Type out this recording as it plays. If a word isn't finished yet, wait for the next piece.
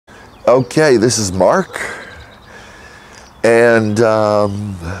Okay, this is Mark, and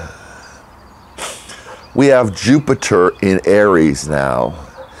we have Jupiter in Aries now.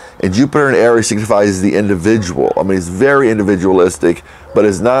 And Jupiter in Aries signifies the individual. I mean, it's very individualistic, but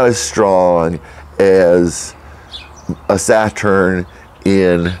it's not as strong as a Saturn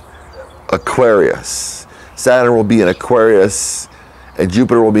in Aquarius. Saturn will be in Aquarius, and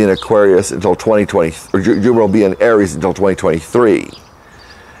Jupiter will be in Aquarius until 2020, or Jupiter will be in Aries until 2023.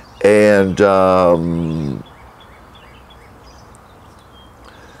 And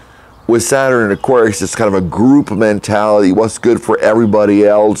with Saturn and Aquarius, it's kind of a group mentality, what's good for everybody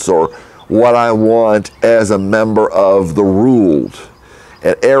else, or what I want as a member of the ruled.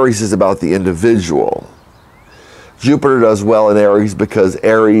 And Aries is about the individual. Jupiter does well in Aries because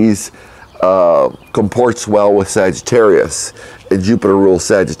Aries comports well with Sagittarius, and Jupiter rules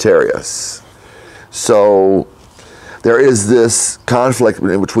Sagittarius. So there is this conflict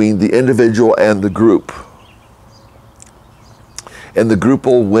between the individual and the group. And the group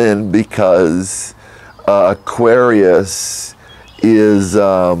will win because Aquarius is,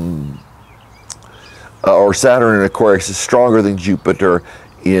 or Saturn in Aquarius is stronger than Jupiter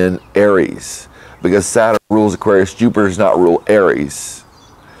in Aries. Because Saturn rules Aquarius, Jupiter does not rule Aries.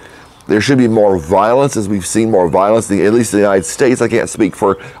 There should be more violence, as we've seen more violence, at least in the United States. I can't speak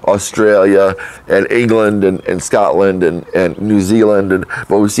for Australia and England and Scotland and New Zealand,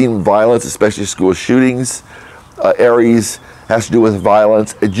 but we've seen violence, especially school shootings. Aries has to do with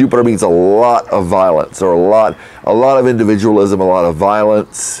violence. And Jupiter means a lot of violence, or a lot of individualism, a lot of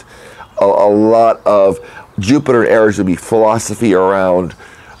violence, a lot of Jupiter and Aries would be philosophy around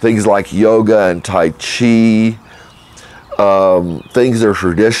things like yoga and Tai Chi, things that are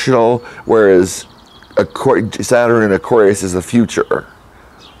traditional, whereas Saturn in Aquarius is the future.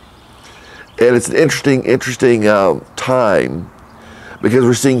 And it's an interesting time, because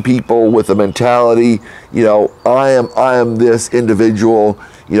we're seeing people with a mentality, you know, I am this individual,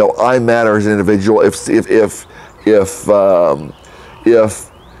 you know, I matter as an individual. If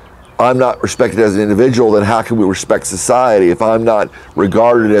I'm not respected as an individual, then how can we respect society? If I'm not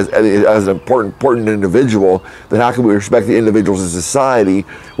regarded as an important individual, then how can we respect the individuals in society?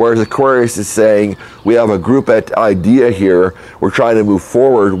 Whereas Aquarius is saying, we have a group idea here, we're trying to move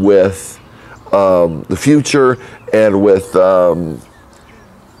forward with the future and with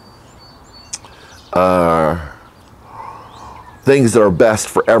things that are best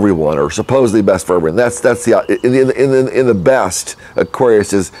for everyone, or supposedly best for everyone. That's the in the best.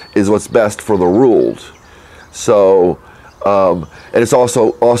 Aquarius is what's best for the ruled. So, and it's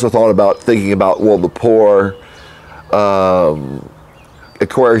also thought about thinking about, well, the poor.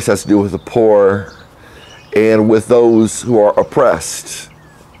 Aquarius has to do with the poor and with those who are oppressed,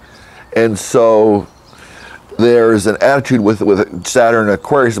 and so there's an attitude with Saturn and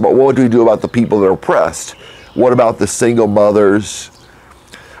Aquarius about what do we do about the people that are oppressed. What about the single mothers?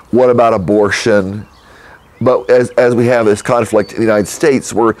 What about abortion? But as we have this conflict in the United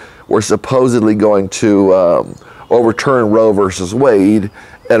States, we're supposedly going to overturn Roe versus Wade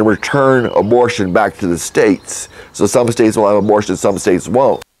and return abortion back to the states. So some states will have abortion, some states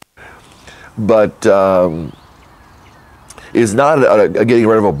won't. But it's not a getting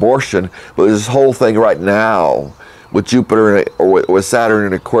rid of abortion, but there's this whole thing right now with Jupiter, or with Saturn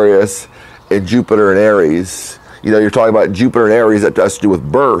in Aquarius, and Jupiter and Aries. You know, you're talking about Jupiter and Aries, that has to do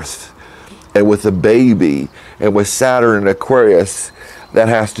with birth and with the baby, and with Saturn and Aquarius, that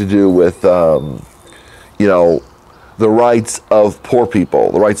has to do with you know, the rights of poor people.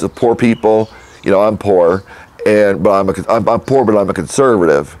 The rights of poor people. You know, I'm poor, but I'm poor, but I'm a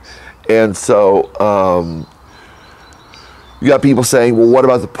conservative, and so you got people saying, well, what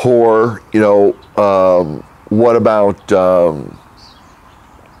about the poor? You know, what about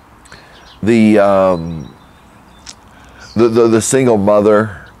the single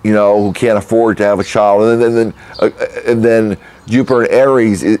mother, you know, who can't afford to have a child? And then Jupiter and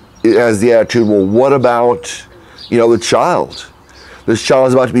Aries, it has the attitude, well, what about, you know, the child? This child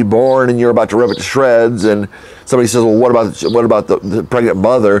is about to be born, and you're about to rip it to shreds. And somebody says, well, what about the pregnant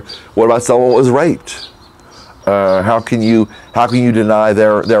mother? What about someone who was raped? How can you deny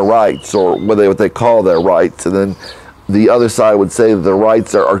their rights, or what they call their rights? And then the other side would say that the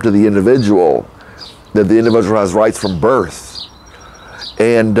rights are to the individual, that the individual has rights from birth.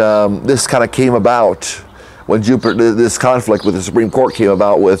 And this kind of came about when this conflict with the Supreme Court came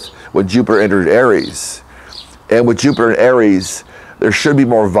about when Jupiter entered Aries. And with Jupiter and Aries, there should be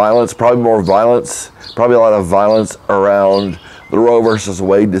more violence, probably a lot of violence around the Roe versus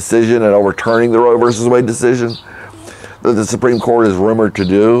Wade decision and overturning the Roe versus Wade decision that the Supreme Court is rumored to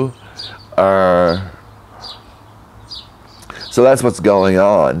do. So that's what's going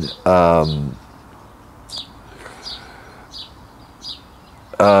on.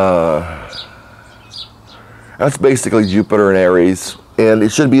 That's basically Jupiter in Aries, and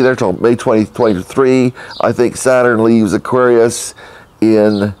it should be there till May 2023. I think Saturn leaves Aquarius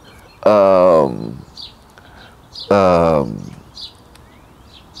in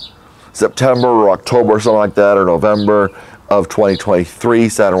September or October or something like that, or November of 2023.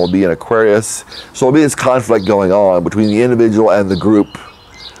 Saturn will be in Aquarius. So there'll be this conflict going on between the individual and the group.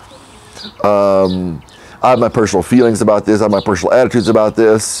 I have my personal feelings about this. I have my personal attitudes about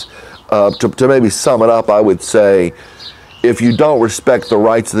this. To maybe sum it up, I would say, if you don't respect the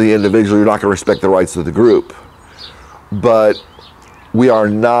rights of the individual, you're not going to respect the rights of the group. But we are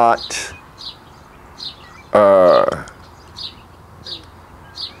not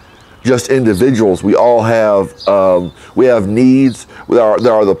just individuals. We all have needs. There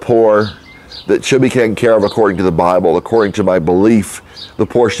are the poor that should be taken care of according to the Bible. According to my belief, the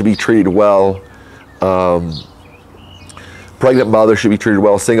poor should be treated well. Pregnant mothers should be treated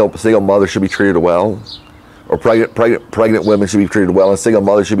well. Single mothers should be treated well, or pregnant women should be treated well, and single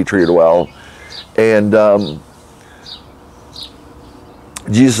mothers should be treated well. And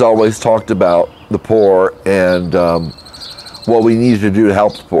Jesus always talked about the poor and what we need to do to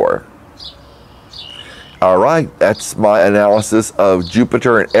help the poor. All right, that's my analysis of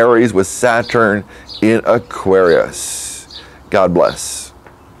Jupiter in Aries with Saturn in Aquarius. God bless.